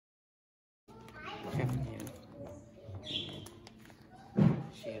Heffernan, and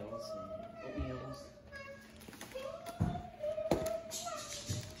shells and oatmeals.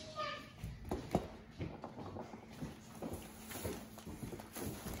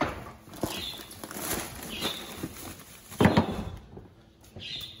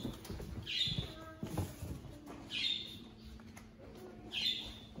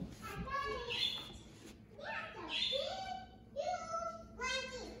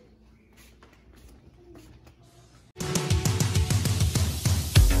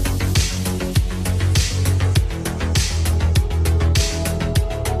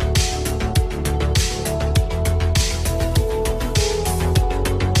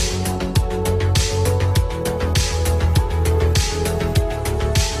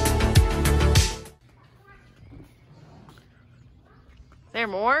 There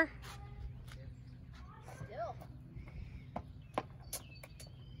more? Still.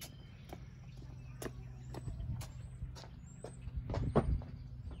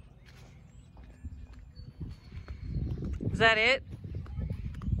 Is that it?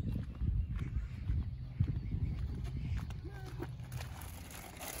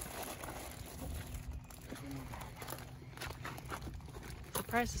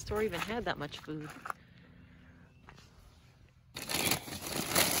 Surprised the store even had that much food.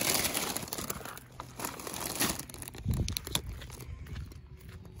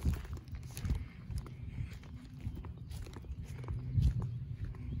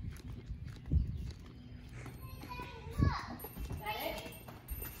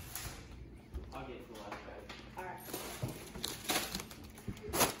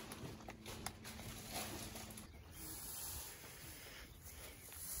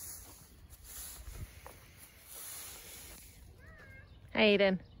 Hey,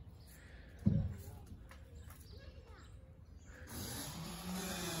 Aiden.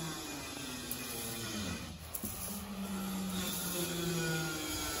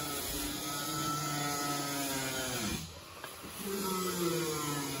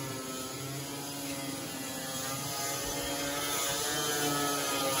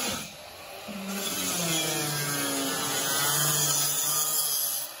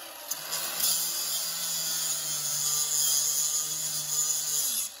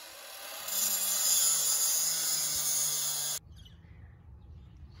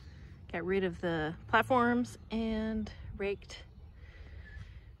 Got rid of the platforms and raked,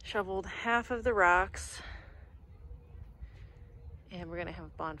 shoveled half of the rocks, and we're gonna have a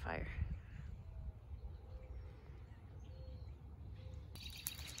bonfire.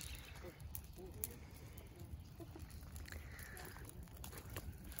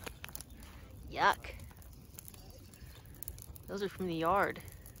 Yuck. Those are from the yard.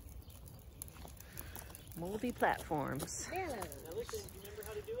 Moldy platforms. Now listen, you remember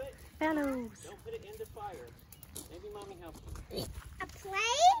how to do it? Fellows. Don't put it in the fire. Maybe mommy helps you. A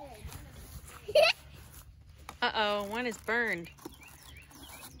plate? Uh-oh, one is burned.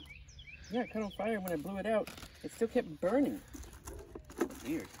 Yeah, it caught on fire when I blew it out. It still kept burning.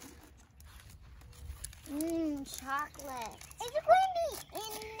 Weird. Chocolate. Is it going to be in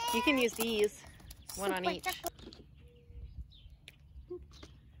there? You can use these, one on each.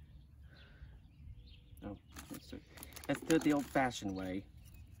 Oh, that's the old-fashioned way.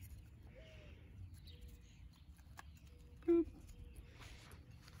 Boop.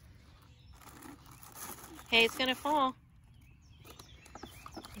 Hey, it's gonna fall.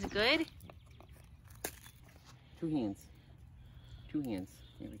 Is it good? Two hands. Two hands.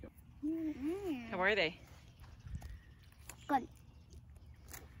 Here we go. How are they? Good.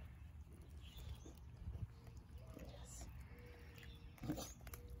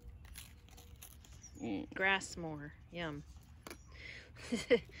 Yes. Grass s'more. Yum.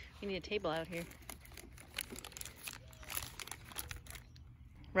 We need a table out here.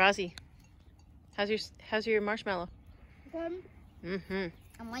 Rosie, how's your marshmallow? Good. Mm-hmm.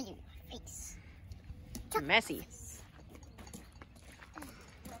 I'm waiting for my face. Messy.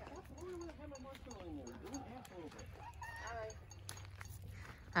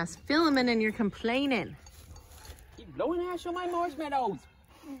 I was filming and you're complaining. Keep blowing ash on my marshmallows.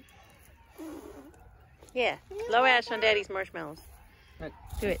 Yeah, blow ash on Daddy's marshmallows. Right,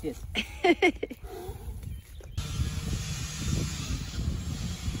 Do it. Yes.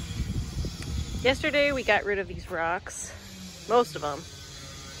 Yesterday we got rid of these rocks, most of them.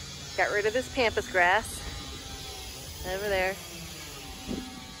 Got rid of this pampas grass over there.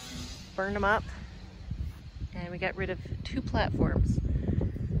 Burned them up. And we got rid of 2 platforms.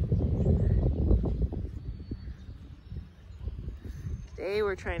 Today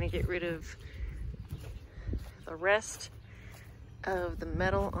we're trying to get rid of the rest of the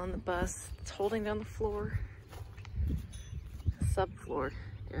metal on the bus. It's holding down the floor. Subfloor,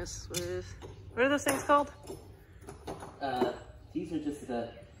 yes. What are those things called? These are just the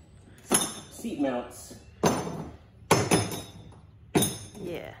seat mounts.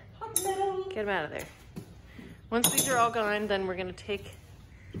 Yeah. Get them out of there. Once these are all gone, then we're gonna take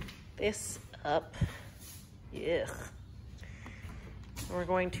this up. Yuck. And we're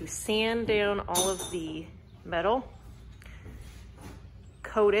going to sand down all of the metal,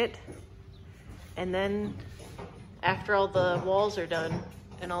 coat it, and then after all the walls are done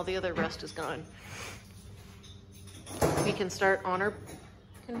and all the other rust is gone, we can start on our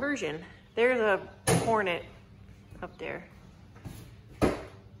conversion. There's a Hornet up there.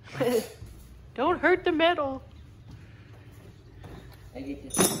 Don't hurt the metal. I get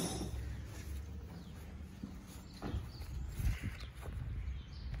this.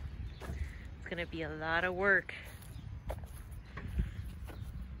 It's gonna be a lot of work.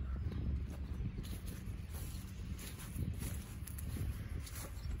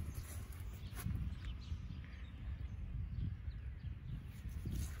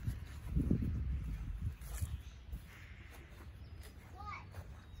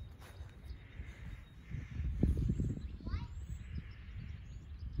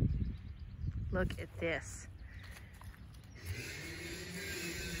 Look at this.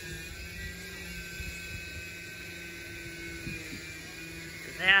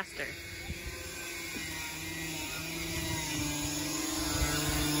 Disaster.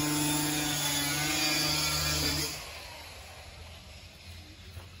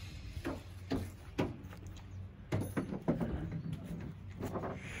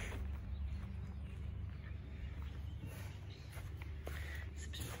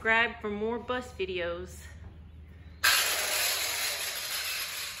 Subscribe for more bus videos.